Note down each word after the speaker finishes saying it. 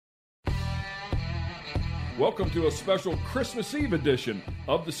Welcome to a special Christmas Eve edition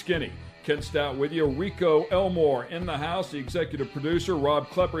of The Skinny. Ken Stout with you, Rico Elmore in the house, the executive producer, Rob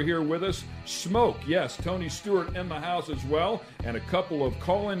Klepper here with us, Smoke, yes, Tony Stewart in the house as well, and a couple of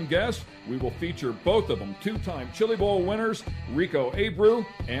call-in guests. We will feature both of them, two-time Chili Bowl winners, Rico Abreu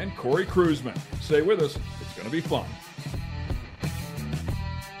and Corey Kruseman. Stay with us, it's going to be fun.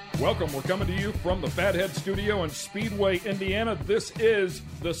 Welcome, we're coming to you from the Fathead Studio in Speedway, Indiana. This is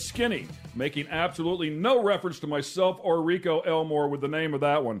The Skinny, making absolutely no reference to myself or Rico Elmore with the name of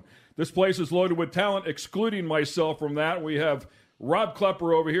that one. This place is loaded with talent, excluding myself from that. We have Rob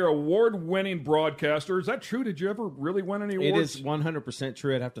Klepper over here, award-winning broadcaster. Is that true? Did you ever really win any awards? It is 100%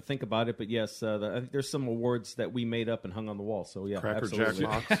 true. I'd have to think about it, but yes, I think there's some awards that we made up and hung on the wall. So yeah, Cracker absolutely.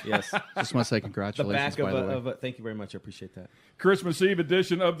 Jack box. Yes, just want to say congratulations. The back of thank you very much. I appreciate that. Christmas Eve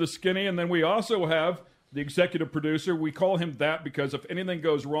edition of The Skinny, and then we also have the executive producer. We call him that because if anything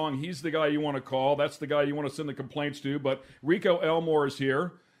goes wrong, he's the guy you want to call. That's the guy you want to send the complaints to. But Rico Elmore is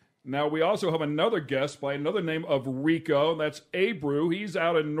here. Now, we also have another guest by another name of Rico. That's Abreu. He's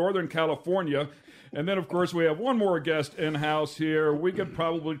out in Northern California. And then, of course, we have one more guest in-house here. We could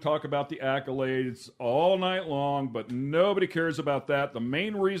probably talk about the accolades all night long, but nobody cares about that. The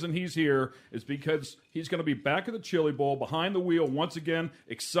main reason he's here is because he's going to be back at the Chili Bowl, behind the wheel once again.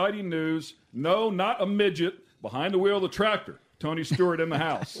 Exciting news. No, not a midget. Behind the wheel of the tractor. Tony Stewart in the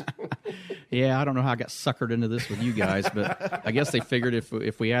house. Yeah, I don't know how I got suckered into this with you guys, but I guess they figured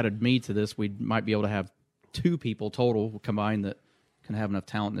if we added me to this, we might be able to have two people total combined that can have enough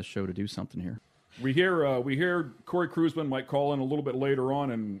talent in this show to do something here. We hear Corey Kruseman might call in a little bit later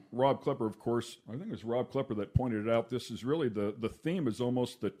on, and Rob Klepper, of course. I think it was Rob Klepper that pointed it out. This is really the theme is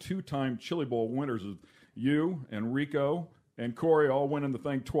almost the two-time Chili Bowl winners of you and Rico and Corey all winning the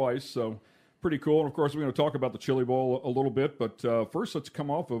thing twice, so pretty cool. And, of course, we're going to talk about the Chili Bowl a little bit. But first, let's come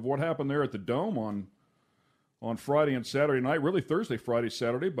off of what happened there at the Dome on Friday and Saturday night. Really Thursday, Friday,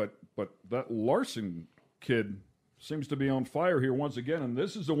 Saturday. But that Larson kid seems to be on fire here once again. And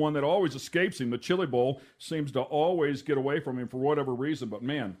this is the one that always escapes him. The Chili Bowl seems to always get away from him for whatever reason. But,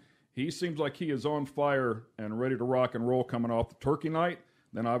 man, he seems like he is on fire and ready to rock and roll coming off the Turkey night.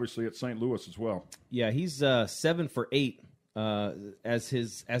 Then, obviously, at St. Louis as well. Yeah, he's 7 for 8. As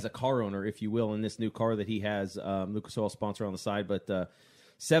a car owner, if you will, in this new car that he has, Lucas Oil sponsor on the side, but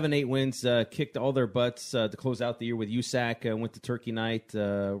 7-8 wins, kicked all their butts to close out the year with USAC. Went to Turkey night,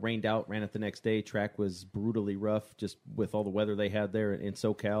 rained out, ran it the next day. Track was brutally rough, just with all the weather they had there in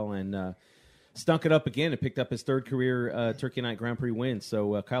SoCal, and stunk it up again and picked up his third career Turkey night Grand Prix win.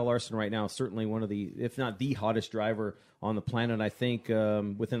 So Kyle Larson right now is certainly one of the, if not the hottest driver on the planet. I think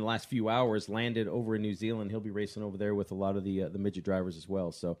within the last few hours landed over in New Zealand. He'll be racing over there with a lot of the midget drivers as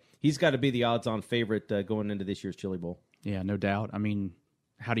well. So he's got to be the odds-on favorite going into this year's Chili Bowl. Yeah, no doubt. I mean,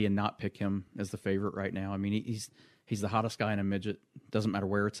 how do you not pick him as the favorite right now? I mean, he's the hottest guy in a midget. Doesn't matter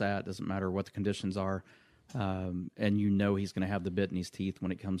where it's at. Doesn't matter what the conditions are. And you know he's going to have the bit in his teeth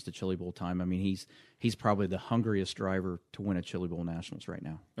when it comes to Chili Bowl time. I mean, he's probably the hungriest driver to win a Chili Bowl Nationals right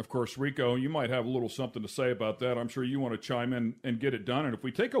now. Of course, Rico, you might have a little something to say about that. I'm sure you want to chime in and get it done. And if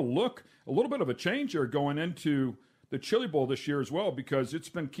we take a look, a little bit of a change here going into the Chili Bowl this year as well, because it's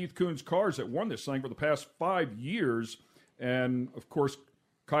been Keith Kunz cars that won this thing for the past 5 years. And, of course,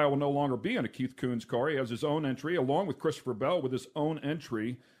 Kyle will no longer be in a Keith Kunz car. He has his own entry, along with Christopher Bell with his own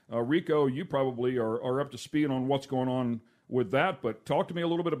entry. Rico, you probably are up to speed on what's going on with that, but talk to me a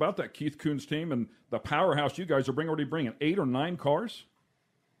little bit about that Keith Kunz team and the powerhouse you guys are already bringing 8 or 9 cars?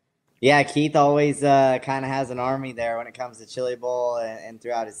 Yeah, Keith always kind of has an army there when it comes to Chili Bowl and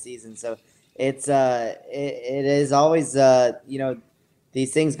throughout his season. So it is always,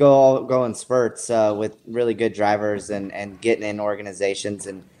 these things go in spurts with really good drivers and getting in organizations.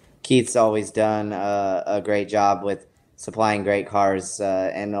 And Keith's always done a great job with supplying great cars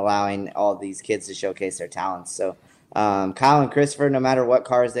and allowing all these kids to showcase their talents. So Kyle and Christopher, no matter what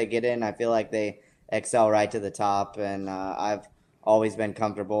cars they get in, I feel like they excel right to the top. And I've always been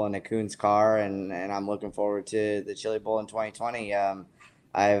comfortable in a Kunz car, and I'm looking forward to the Chili Bowl in 2020.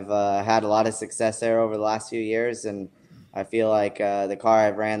 I've had a lot of success there over the last few years, and I feel like the car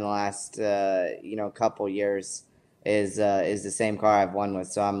I've ran the last couple years is the same car I've won with.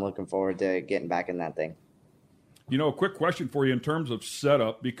 So I'm looking forward to getting back in that thing. A quick question for you in terms of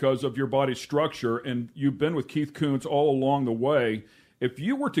setup because of your body structure, and you've been with Keith Kunz all along the way. If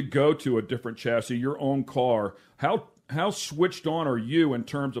you were to go to a different chassis, your own car, how switched on are you in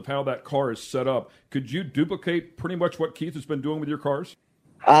terms of how that car is set up? Could you duplicate pretty much what Keith has been doing with your cars?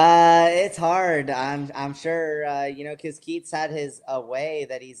 It's hard. I'm sure, because Keith's had a way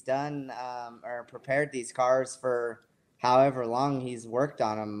that he's done or prepared these cars for however long he's worked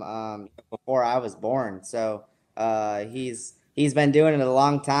on them before I was born. So he's been doing it a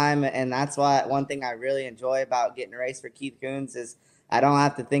long time, and that's why one thing I really enjoy about getting a race for Keith Kunz is I don't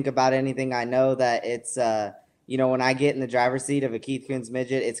have to think about anything. I know that it's when I get in the driver's seat of a Keith Kunz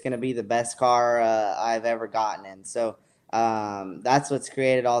midget, it's going to be the best car I've ever gotten in. So that's what's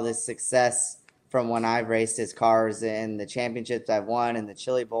created all this success from when I've raced his cars and the championships I've won and the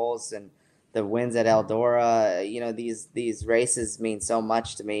Chili Bowls and the wins at Eldora. These races mean so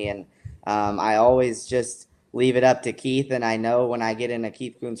much to me, and I always just leave it up to Keith. And I know when I get in a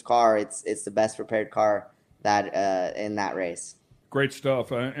Keith Kunz car, it's the best prepared car that in that race. Great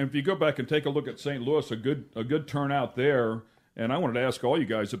stuff. And if you go back and take a look at St. Louis, a good turnout there. And I wanted to ask all you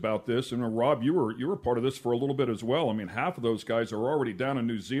guys about this. And Rob, you were part of this for a little bit as well. I mean, half of those guys are already down in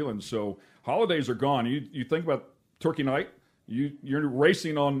New Zealand, so holidays are gone. You think about Turkey Night. You're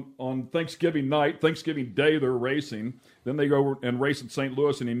racing on Thanksgiving night, Thanksgiving Day. They're racing. Then they go and race in St.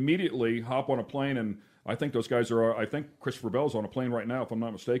 Louis and immediately hop on a plane. And I think those guys are. I think Christopher Bell's on a plane right now, if I'm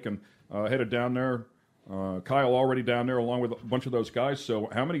not mistaken, headed down there. Kyle already down there along with a bunch of those guys. So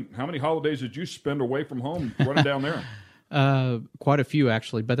how many holidays did you spend away from home running down there? Quite a few,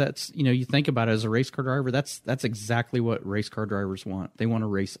 actually. But that's, you think about it as a race car driver, that's exactly what race car drivers want. They want to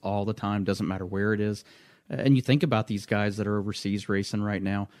race all the time, doesn't matter where it is. And you think about these guys that are overseas racing right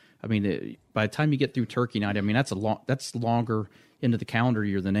now. I mean, by the time you get through Turkey Night, I mean, that's longer into the calendar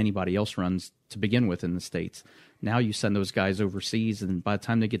year than anybody else runs to begin with in the States. Now you send those guys overseas, and by the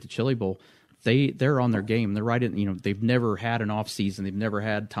time they get to Chili Bowl, they're on their game. They're right in, they've never had an off season. They've never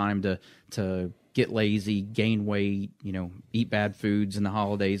had time to get lazy, gain weight, eat bad foods in the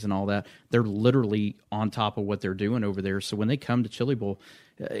holidays and all that. They're literally on top of what they're doing over there. So when they come to Chili Bowl,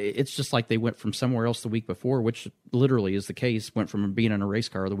 it's just like they went from somewhere else the week before, which literally is the case, went from being in a race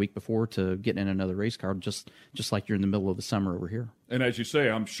car the week before to getting in another race car, just like you're in the middle of the summer over here. And as you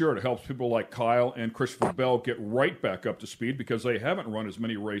say, I'm sure it helps people like Kyle and Christopher Bell get right back up to speed because they haven't run as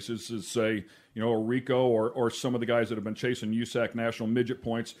many races as, say, a Rico or some of the guys that have been chasing USAC national midget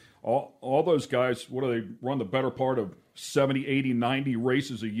points. All those guys, what do they run the better part of 70, 80, 90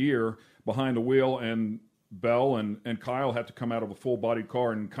 races a year behind the wheel, and Bell and Kyle have to come out of a full-bodied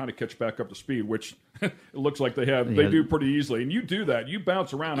car and kind of catch back up to speed, which it looks like they have. They do pretty easily. And you do that. You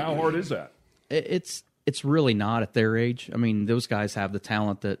bounce around. How hard is that? It's really not at their age. I mean, those guys have the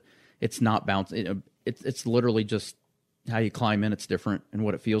talent that it's not bouncing. It's literally just how you climb in. It's different, and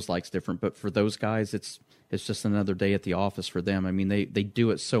what it feels like is different. But for those guys, it's just another day at the office for them. I mean, they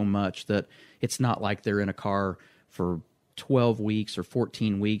do it so much that it's not like they're in a car for 12 weeks or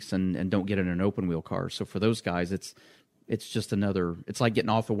 14 weeks and don't get in an open wheel car. So for those guys, it's just it's like getting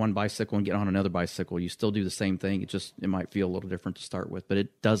off of one bicycle and getting on another bicycle. You still do the same thing. It might feel a little different to start with, but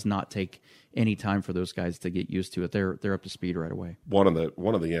it does not take any time for those guys to get used to it. They're up to speed right away. One of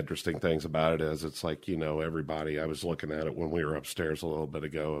the interesting things about it is it's like, everybody, I was looking at it when we were upstairs a little bit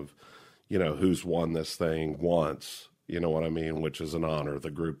ago of, who's won this thing once, you know what I mean, which is an honor.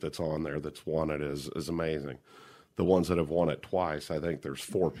 The group that's on there that's won it is amazing. The ones that have won it twice, I think there's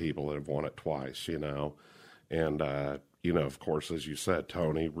 4 people that have won it twice, and, of course, as you said,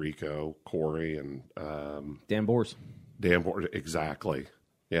 Tony, Rico, Corey, and Dan Bors. Dan Bors, exactly.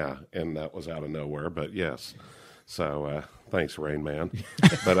 Yeah, and that was out of nowhere, but yes. So thanks, Rain Man.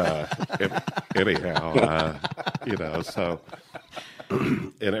 But anyhow, so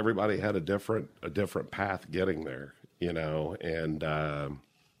and everybody had a different path getting there, and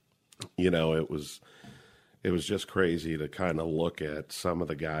it was just crazy to kind of look at some of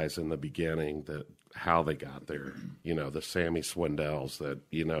the guys in the beginning that how they got there. The Sammy Swindells that,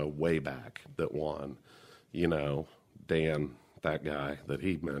 way back that won, Dan, that guy that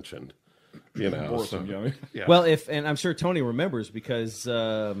he mentioned, so, yeah. Well, and I'm sure Tony remembers because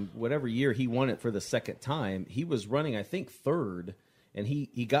whatever year he won it for the second time, he was running, I think, third, and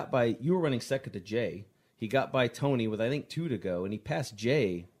he got by, you were running second to Jay. He got by Tony with, I think, 2 to go, and he passed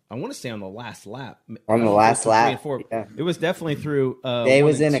Jay, I want to say on the last lap. On the last lap. Yeah. It was definitely through. Jay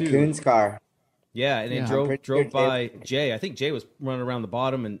was in a Kunz car. Yeah, and it drove by Jay. I think Jay was running around the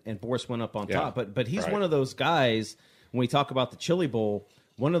bottom, and Boris went up on top. But he's one of those guys, when we talk about the Chili Bowl,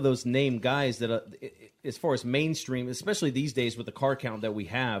 one of those named guys that, as far as mainstream, especially these days with the car count that we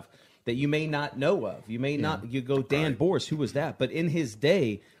have, that you may not know of. You may not. You go, Dan Boris, who was that? But in his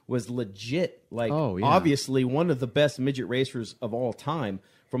day, was legit, obviously one of the best midget racers of all time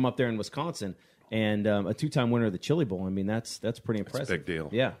from up there in Wisconsin, and a 2-time winner of the Chili Bowl. I mean, that's pretty impressive. That's a big deal.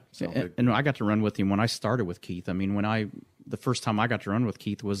 Yeah. So. And I got to run with him when I started with Keith. I mean, the first time I got to run with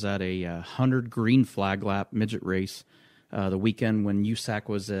Keith was at a 100 green flag lap midget race the weekend when USAC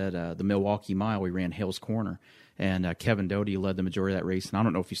was at the Milwaukee Mile. We ran Hales Corner. And Kevin Doty led the majority of that race. And I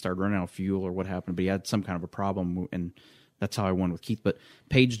don't know if he started running out of fuel or what happened, but he had some kind of a problem, and that's how I won with Keith. But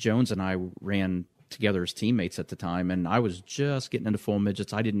Paige Jones and I ran together as teammates at the time, and I was just getting into full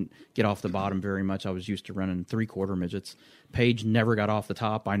midgets. I didn't get off the bottom very much. I was used to running 3/4 midgets. Paige never got off the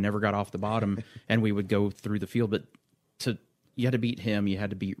top. I never got off the bottom, and we would go through the field. But you had to beat him. You had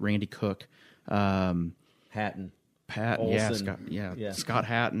to beat Randy Cook, Hatton, Olson, Scott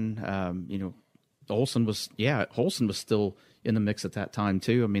Hatton. Olson was still in the mix at that time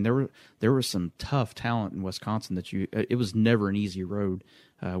too. I mean, there was some tough talent in Wisconsin it was never an easy road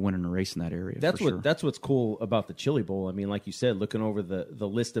winning a race in that area. That's what's cool about the Chili Bowl. I mean, like you said, looking over the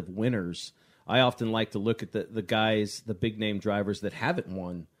list of winners, I often like to look at the guys, the big name drivers that haven't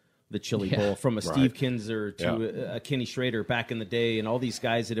won the Chili Bowl, from a Steve Kinzer to a Kenny Schrader back in the day, and all these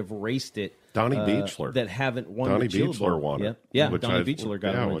guys that have raced it. Donnie Beechler that haven't won the Chili Bowl. won it. Yeah, Donnie Beechler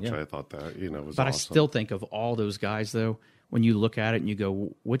got it. Which I thought that was But awesome. I still think of all those guys though. When you look at it and you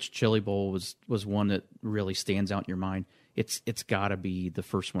go, which Chili Bowl was one that really stands out in your mind? It's got to be the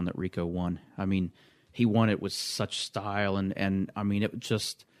first one that Rico won. I mean, he won it with such style, and I mean,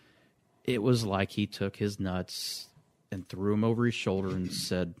 it was like he took his nuts and threw them over his shoulder and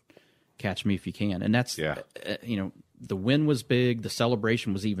said, "Catch me if you can." And that's the win was big. The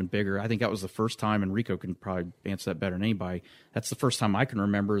celebration was even bigger. I think that was the first time, and Rico can probably answer that better than anybody. That's the first time I can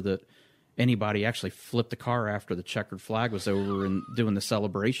remember that anybody actually flipped the car after the checkered flag was over and doing the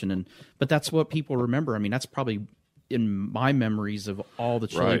celebration. But that's what people remember. I mean, that's probably in my memories of all the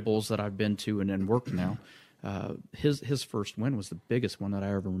Chili Bowls that I've been to and worked now. His first win was the biggest one that I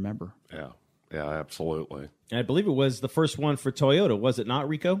ever remember. Yeah, absolutely. And I believe it was the first one for Toyota, was it not,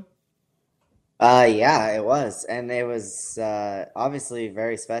 Rico? Yeah, it was, and it was obviously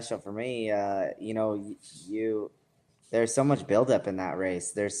very special for me. There's so much buildup in that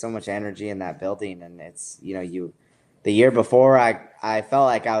race. There's so much energy in that building, and it's the year before I felt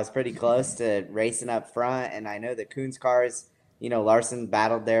like I was pretty close to racing up front, and I know the Coons cars. Larson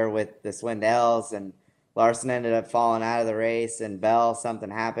battled there with the Swindells, and Larson ended up falling out of the race, and Bell,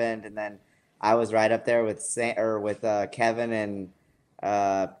 something happened, and then I was right up there with Kevin and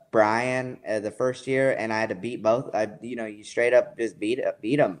Brian the first year, and I had to beat both. You straight up just beat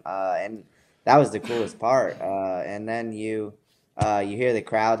them, and that was the coolest part. And then you hear the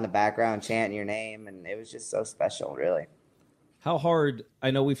crowd in the background chanting your name, and it was just so special, really. How hard?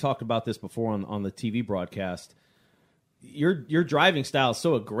 I know we've talked about this before on the TV broadcast. Your driving style is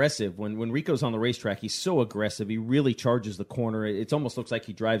so aggressive. When Rico's on the racetrack, he's so aggressive. He really charges the corner. It almost looks like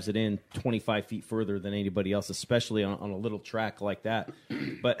he drives it in 25 feet further than anybody else, especially on a little track like that.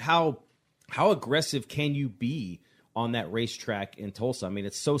 But how aggressive can you be on that racetrack in Tulsa? I mean,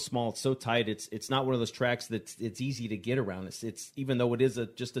 it's so small, it's so tight. It's not one of those tracks that it's easy to get around. It's even though it is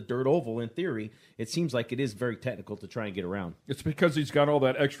just a dirt oval in theory, it seems like it is very technical to try and get around. It's because he's got all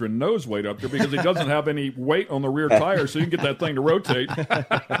that extra nose weight up there because he doesn't have any weight on the rear tire, so you can get that thing to rotate.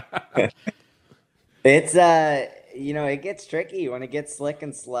 It's it gets tricky when it gets slick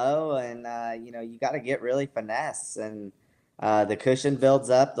and slow, and you got to get really finesse, and the cushion builds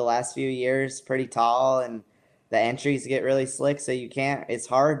up the last few years pretty tall, and the entries get really slick, so it's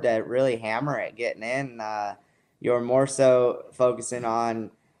hard to really hammer it getting in. You're more so focusing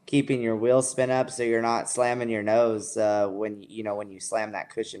on keeping your wheels spin up so you're not slamming your nose when you slam that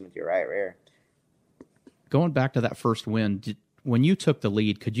cushion with your right rear. Going back to that first win, when you took the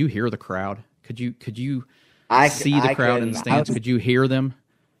lead, could you hear the crowd? Could you see the crowd in the stands? Could you hear them?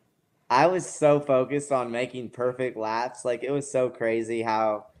 I was so focused on making perfect laps. Like, it was so crazy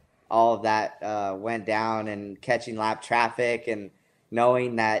how all of that went down, and catching lap traffic, and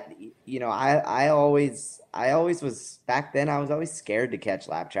knowing that, I always was, back then I was always scared to catch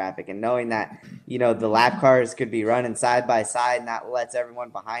lap traffic, and knowing that, the lap cars could be running side by side, and that lets everyone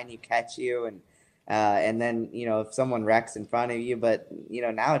behind you catch you. And then, if someone wrecks in front of you, but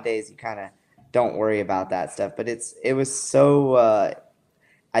nowadays you kind of don't worry about that stuff, but it was so,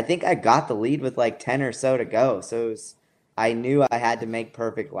 I think I got the lead with like 10 or so to go. So I knew I had to make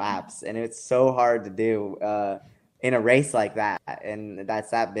perfect laps, and it's so hard to do in a race like that, and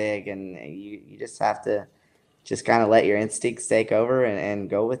that's that big, and you just have to just kind of let your instincts take over and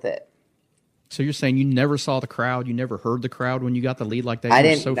go with it. So you're saying you never saw the crowd, you never heard the crowd when you got the lead like that?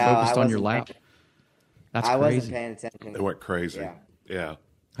 You were so focused on your lap. That's crazy. I wasn't paying attention. It went crazy. Yeah.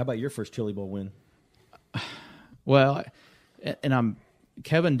 How about your first Chili Bowl win? Well, and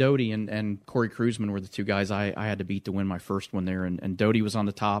Kevin Doty and Corey Kruseman were the two guys I had to beat to win my first one there, and Doty was on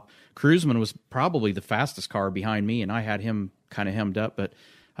the top. Kruseman was probably the fastest car behind me, and I had him kind of hemmed up. But,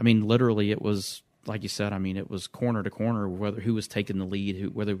 I mean, literally it was, like you said, I mean, it was corner to corner, who was taking the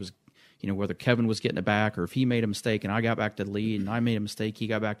lead, whether it was, whether Kevin was getting it back or if he made a mistake and I got back to the lead and I made a mistake, he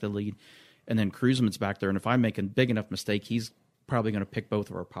got back to the lead. And then Kruzman's back there. And if I make a big enough mistake, he's probably going to pick both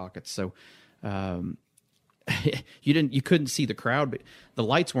of our pockets. So, you couldn't see the crowd, but the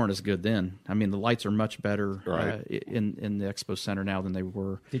lights weren't as good then. I mean, the lights are much better in the Expo Center now than they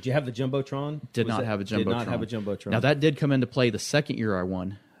were. Did you have the Jumbotron? Did not have a Jumbotron. Now that did come into play the second year I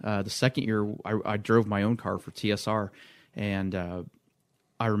won. The second year I drove my own car for TSR, and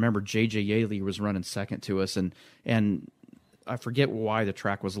I remember J.J. Yaley was running second to us, and I forget why the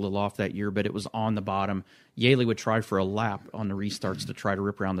track was a little off that year, but it was on the bottom. Yaley would try for a lap on the restarts to try to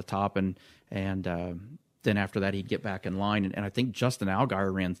rip around the top, and then after that, he'd get back in line. And I think Justin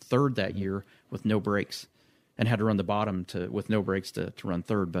Allgaier ran third that year with no brakes and had to run the bottom with no brakes to run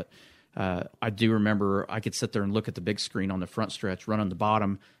third. But I do remember I could sit there and look at the big screen on the front stretch, run on the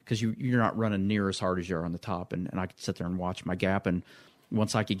bottom, because you're not running near as hard as you are on the top. And I could sit there and watch my gap. And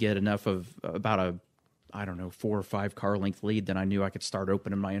once I could get enough of about a 4 or 5 car length lead, then I knew I could start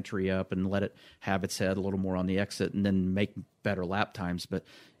opening my entry up and let it have its head a little more on the exit and then make better lap times. But,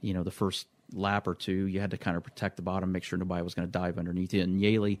 the first lap or two, you had to kind of protect the bottom, make sure nobody was going to dive underneath it. And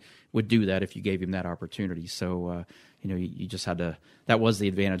Yaley would do that if you gave him that opportunity. So, you just had to. That was the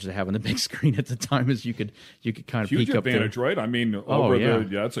advantage of having the big screen at the time, is you could kind of huge peek up there. Huge advantage, right? I mean,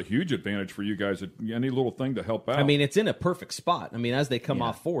 it's a huge advantage for you guys. Any little thing to help out. I mean, it's in a perfect spot. I mean, as they come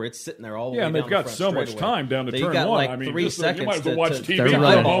off 4, it's sitting there all the way down. Yeah, and they've got so much time down to turn 1. Like I mean, 3 seconds. You might as well watch TV for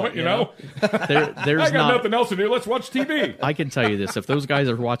a moment, you know? There's I got nothing else to do. Let's watch TV. I can tell you this: if those guys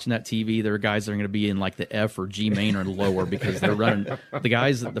are watching that TV, there are guys that are going to be in like the F or G main or lower, because they're running.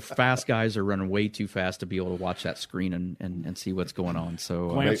 The fast guys are running way too fast to be able to watch that screen and see what's going on.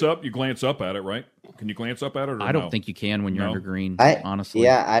 So you glance up at it, right? Can you glance up at it? Or I don't think you can when you're under green. Honestly,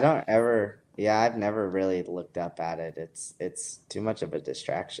 I've never really looked up at it. It's too much of a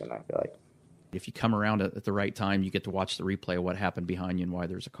distraction, I feel like. If you come around at the right time, you get to watch the replay of what happened behind you and why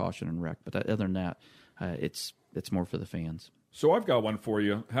there's a caution and wreck. But other than that, it's more for the fans. So I've got one for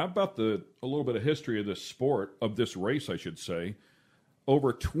you. How about a little bit of history of this sport, of this race, I should say.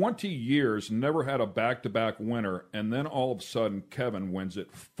 Over 20 years, never had a back-to-back winner, and then all of a sudden, Kevin wins it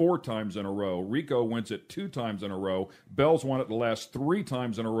 4 times in a row. Rico wins it 2 times in a row. Bell's won it the last 3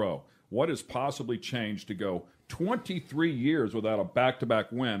 times in a row. What has possibly changed to go 23 years without a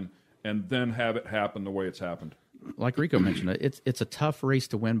back-to-back win and then have it happen the way it's happened? Like Rico mentioned, it's a tough race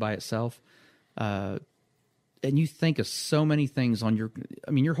to win by itself. And you think of so many things on your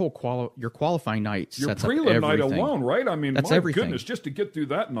whole your qualifying night sets your up prelim everything. night alone, right? I mean, that's my everything. Goodness, just to get through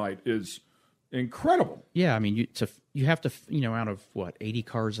that night is incredible. Yeah, I mean, you have to, out of 80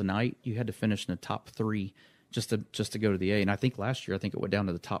 cars a night, you had to finish in the top 3 just to go to the A. And I think last year, it went down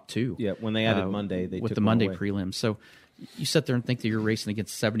to the top 2. Yeah, when they added Monday, they with took the Monday away. prelim. So you sit there and think that you're racing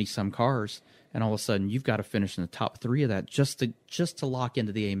against 70 some cars, and all of a sudden you've got to finish in the top 3 of that just to lock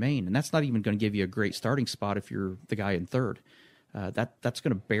into the A main, and that's not even going to give you a great starting spot if you're the guy in third. That's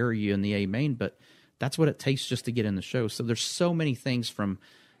going to bury you in the A main, but that's what it takes just to get in the show. So there's so many things from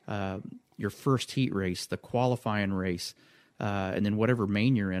your first heat race, the qualifying race, and then whatever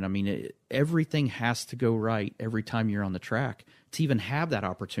main you're in. I mean, everything has to go right every time you're on the track to even have that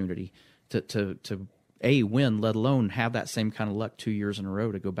opportunity to win, let alone have that same kind of luck 2 years in a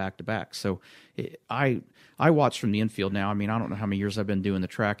row to go back to back. So I watch from the infield now. I mean, I don't know how many years I've been doing the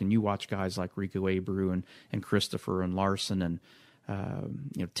track, and you watch guys like Rico Abreu and Christopher and Larson and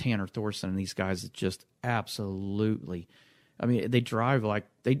Tanner Thorson and these guys that just absolutely. I mean, they drive like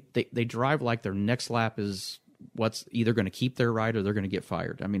they drive like their next lap is what's either going to keep their ride or they're going to get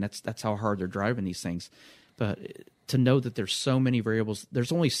fired. I mean, that's how hard they're driving these things. But to know that there's so many variables,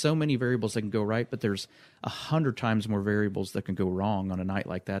 there's only so many variables that can go right, but there's 100 times more variables that can go wrong on a night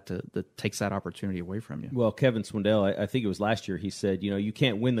like that that takes that opportunity away from you. Well, Kevin Swindell, I think it was last year, he said, you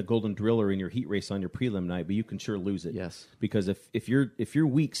can't win the Golden Driller in your heat race on your prelim night, but you can sure lose it. Yes. Because if your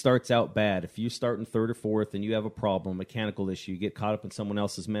week starts out bad, if you start in 3rd or 4th and you have a problem, mechanical issue, you get caught up in someone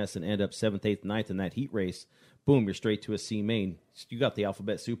else's mess and end up 7th, 8th, 9th in that heat race, boom, you're straight to a C main. You got the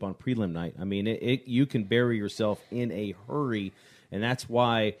alphabet soup on prelim night. I mean, you can bury yourself in a hurry, and that's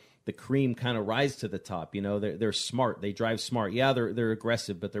why the cream kind of rise to the top. They're smart. They drive smart. Yeah, they're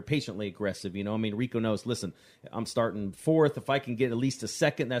aggressive, but they're patiently aggressive. I mean, Rico knows, listen, I'm starting 4th. If I can get at least a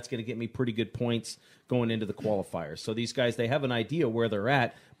 2nd, that's going to get me pretty good points going into the qualifiers. So these guys, they have an idea where they're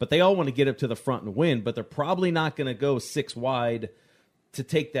at, but they all want to get up to the front and win, but they're probably not going to go 6 wide to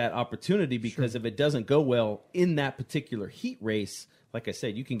take that opportunity, because if it doesn't go well in that particular heat race, like I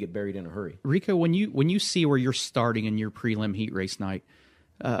said, you can get buried in a hurry. Rico, when you see where you're starting in your prelim heat race night,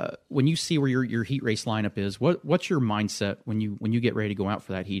 when you see where your heat race lineup is, what's your mindset when you get ready to go out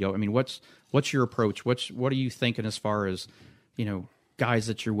for that heat? I mean, what's your approach? What are you thinking as far as, guys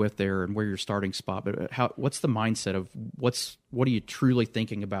that you're with there and where your starting spot? But what's the mindset of what are you truly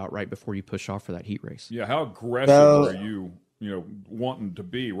thinking about right before you push off for that heat race? Yeah, how aggressive are you wanting to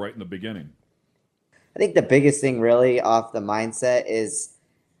be right in the beginning? I think the biggest thing really off the mindset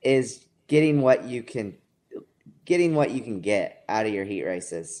is getting what you can get out of your heat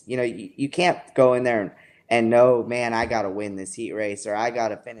races. You can't go in there and know, man, I got to win this heat race, or I got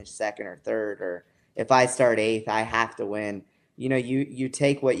to finish second or third, or if I start eighth, I have to win. You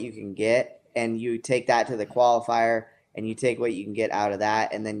take what you can get, and you take that to the qualifier, and you take what you can get out of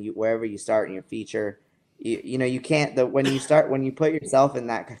that, and then wherever you start in your feature, you can't. When you put yourself in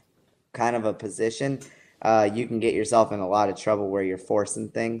that kind of a position, you can get yourself in a lot of trouble where you're forcing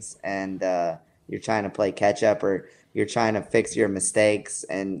things and you're trying to play catch up, or you're trying to fix your mistakes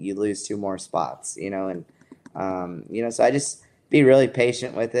and you lose 2 more spots. So I just be really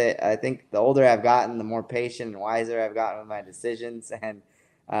patient with it. I think the older I've gotten, the more patient and wiser I've gotten with my decisions, and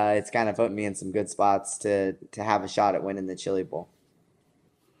it's kind of put me in some good spots to have a shot at winning the Chili Bowl.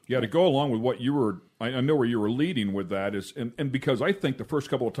 Yeah, to go along with what you were, I know where you were leading with that is, and because I think the first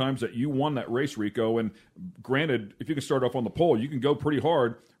couple of times that you won that race, Rico, and granted, if you can start off on the pole, you can go pretty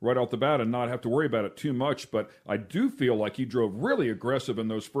hard right off the bat and not have to worry about it too much. But I do feel like you drove really aggressive in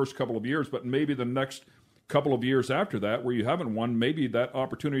those first couple of years, but maybe the next couple of years after that where you haven't won, maybe that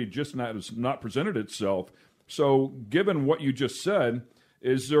opportunity just has not presented itself. So given what you just said,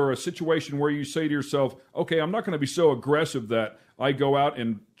 is there a situation where you say to yourself, okay, I'm not going to be so aggressive that I go out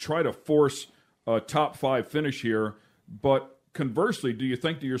and try to force a top 5 finish here, but conversely, do you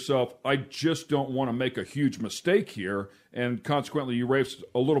think to yourself, I just don't want to make a huge mistake here, and consequently you race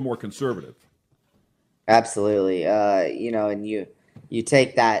a little more conservative? Absolutely. And you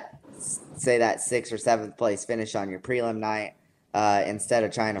take that, say that 6th or 7th place finish on your prelim night, instead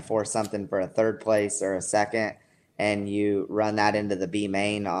of trying to force something for a 3rd place or a 2nd, and you run that into the B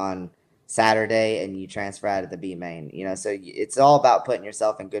main on Saturday and you transfer out of the B main. So it's all about putting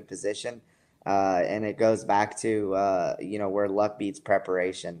yourself in good position. And it goes back to, where luck beats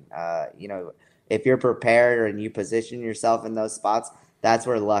preparation. If you're prepared and you position yourself in those spots, that's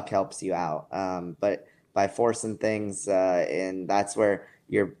where luck helps you out. But by forcing things, and that's where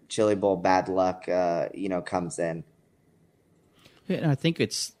your Chili Bowl bad luck, comes in. Yeah, and I think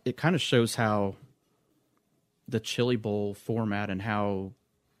it kind of shows how the Chili Bowl format and how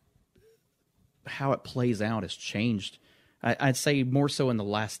it plays out has changed. I'd say more so in the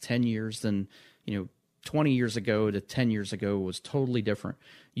last 10 years than, 20 years ago to 10 years ago was totally different.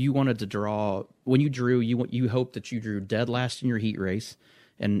 You wanted to draw, when you drew, you hoped that you drew dead last in your heat race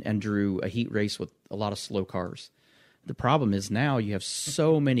and drew a heat race with a lot of slow cars. The problem is now you have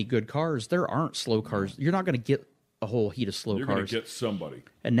so many good cars, there aren't slow cars. You're not going to get a whole heat of slow You're cars. You're going to get somebody.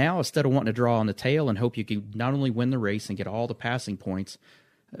 And now instead of wanting to draw on the tail and hope you can not only win the race and get all the passing points,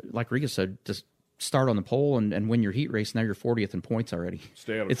 like Rico said, just start on the pole and win your heat race. Now you're 40th in points already.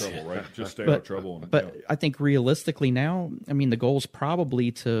 Stay out of trouble, right? Just stay out of trouble. But I think realistically now, I mean, the goal is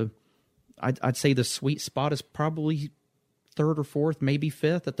probably I'd say the sweet spot is probably 3rd or 4th, maybe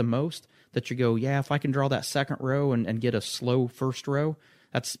 5th at the most, that you go, yeah, if I can draw that 2nd row and get a slow 1st row,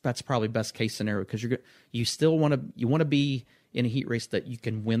 that's probably best case scenario, because you still want to be in a heat race that you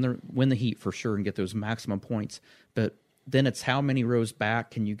can win the heat for sure and get those maximum points. But then it's how many rows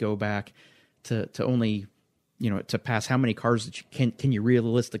back can you go back to only, to pass how many cars that you can you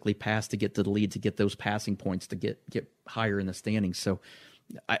realistically pass to get to the lead, to get those passing points, to get higher in the standings. So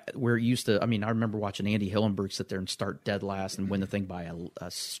I remember watching Andy Hillenberg sit there and start dead last and win the thing by a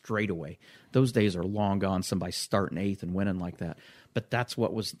straightaway. Those days are long gone, somebody starting 8th and winning like that. But that's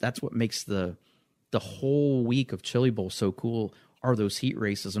what makes the whole week of Chili Bowl so cool, are those heat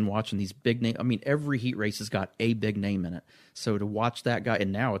races and watching these big names. I mean, every heat race has got a big name in it. So to watch that guy,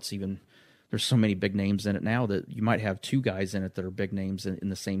 and now it's even, there's so many big names in it now that you might have 2 guys in it that are big names in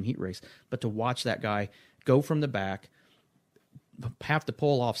the same heat race. But to watch that guy go from the back, have to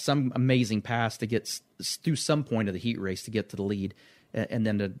pull off some amazing pass to get through some point of the heat race to get to the lead, and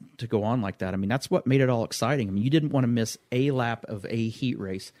then to go on like that. I mean, that's what made it all exciting. I mean, you didn't want to miss a lap of a heat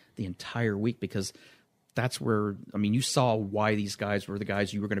race the entire week, because that's where, I mean, you saw why these guys were the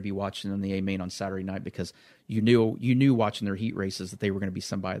guys you were going to be watching in the A main on Saturday night, because you knew watching their heat races that they were going to be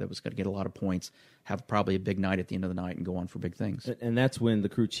somebody that was going to get a lot of points, have probably a big night at the end of the night, and go on for big things. And that's when the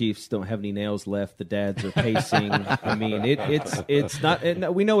crew chiefs don't have any nails left. The dads are pacing. I mean, it's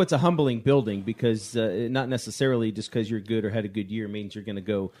not. We know it's a humbling building because not necessarily just because you're good or had a good year means you're going to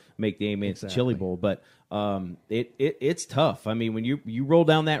go make the A-Man's Chili Bowl, but it's tough. I mean, when you roll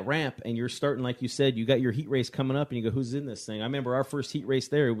down that ramp and you're starting, like you said, you got your heat race coming up, and you go, who's in this thing? I remember our first heat race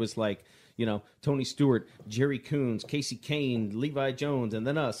there. It was like, Tony Stewart, Jerry Coons, Casey Kane, Levi Jones, and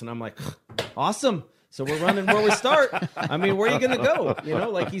then us. And I'm like, awesome. So we're running where we start. I mean, where are you going to go?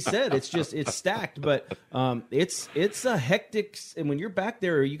 Like he said, it's stacked, but it's a hectic. And when you're back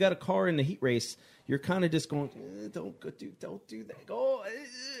there, or you got a car in the heat race, you're kind of just going, don't do that. Go.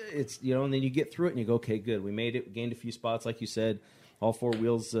 It's, and then you get through it and you go, okay, good. We made it. We gained a few spots, like you said. All four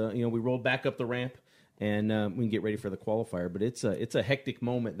wheels, we rolled back up the ramp. And we can get ready for the qualifier, but it's a hectic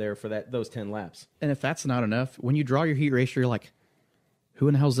moment there for those 10 laps. And if that's not enough, when you draw your heat race, you're like, who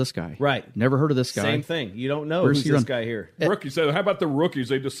in the hell's this guy? Right. Never heard of this guy. Same thing. You don't know who's this guy here. Rookies. How about the rookies?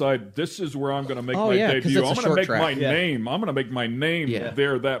 They decide this is where I'm going to make my debut. I'm going to make my name. I'm going to make my name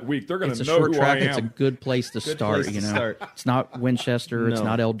there that week. They're going to know who I am. It's a good place to start. It's not Winchester. No. It's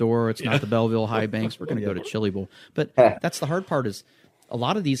not Eldora. It's not the Belleville High Banks. We're going to go to Chili Bowl. But that's the hard part is a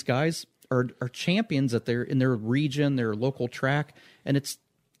lot of these guys are champions in their region, their local track, and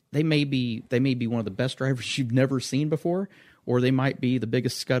they may be one of the best drivers you've never seen before, or they might be the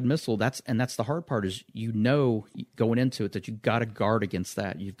biggest Scud missile. That's the hard part is going into it that you got to guard against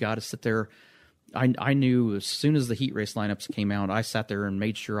that. You've got to sit there. I knew as soon as the heat race lineups came out, I sat there and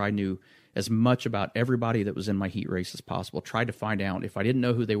made sure I knew as much about everybody that was in my heat race as possible. Tried to find out. If I didn't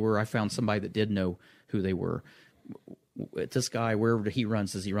know who they were, I found somebody that did know who they were. This guy, wherever he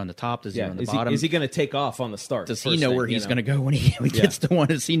runs, does he run the top? Does he run the bottom? Is he going to take off on the start? Does he know where he's going to go when he gets to one?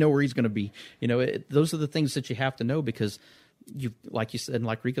 Does he know where he's going to be? Those are the things that you have to know because like you said, and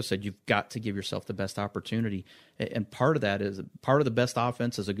like Rico said, you've got to give yourself the best opportunity. And part of that is part of the best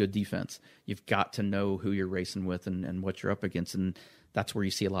offense is a good defense. You've got to know who you're racing with and what you're up against. And that's where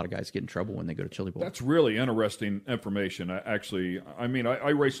you see a lot of guys get in trouble when they go to Chili Bowl. That's really interesting information. I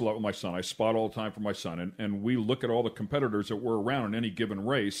race a lot with my son. I spot all the time for my son, and we look at all the competitors that were around in any given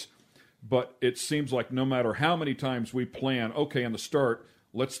race. But it seems like no matter how many times we plan, okay, in the start,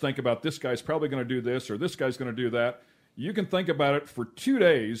 let's think about this guy's probably going to do this or this guy's going to do that. You can think about it for 2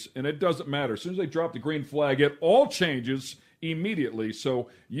 days, and it doesn't matter. As soon as they drop the green flag, it all changes immediately. So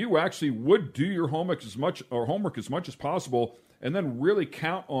you actually would do your homework as much as possible, and then really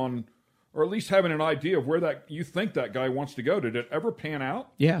count on, or at least having an idea of where you think that guy wants to go. Did it ever pan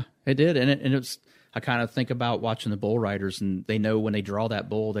out? Yeah, it did, and it's. I kind of think about watching the bull riders, and they know when they draw that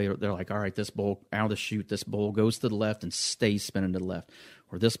bull, they're like, all right, this bull out of the chute, this bull goes to the left and stays spinning to the left.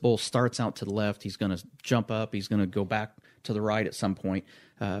 Or this bull starts out to the left, he's going to jump up, he's going to go back to the right at some point.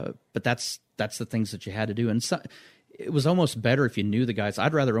 But that's the things that you had to do. And it was almost better if you knew the guys.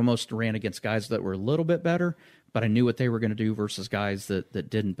 I'd rather almost ran against guys that were a little bit better, but I knew what they were going to do versus guys that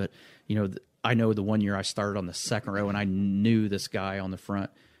didn't. But, I know the one year I started on the second row, and I knew this guy on the front,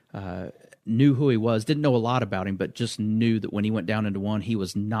 knew who he was, didn't know a lot about him, but just knew that when he went down into one, he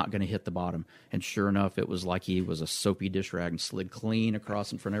was not going to hit the bottom. And sure enough, it was like he was a soapy dish rag and slid clean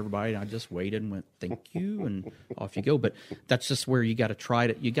across in front of everybody. And I just waited and went, thank you, and off you go. But that's just where you got to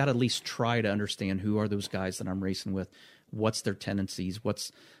at least try to understand who are those guys that I'm racing with. What's their tendencies?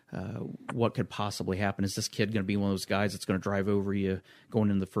 What could possibly happen? Is this kid going to be one of those guys that's going to drive over you going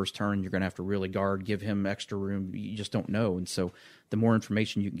into the first turn? You're going to have to really guard, give him extra room. You just don't know. And so the more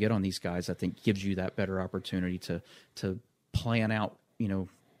information you can get on these guys, I think gives you that better opportunity to plan out,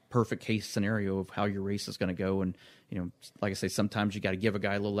 perfect case scenario of how your race is going to go. And, like I say, sometimes you got to give a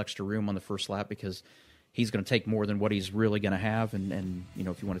guy a little extra room on the first lap because he's going to take more than what he's really going to have. And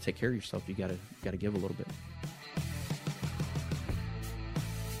if you want to take care of yourself, you got to give a little bit.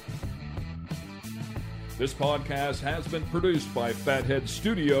 This podcast has been produced by Fathead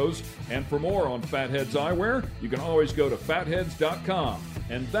Studios, and for more on Fatheads Eyewear, you can always go to fatheads.com,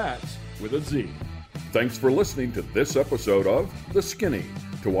 and that's with a Z. Thanks for listening to this episode of The Skinny.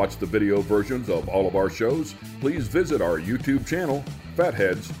 To watch the video versions of all of our shows, please visit our YouTube channel,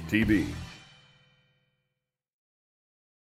 Fatheads TV.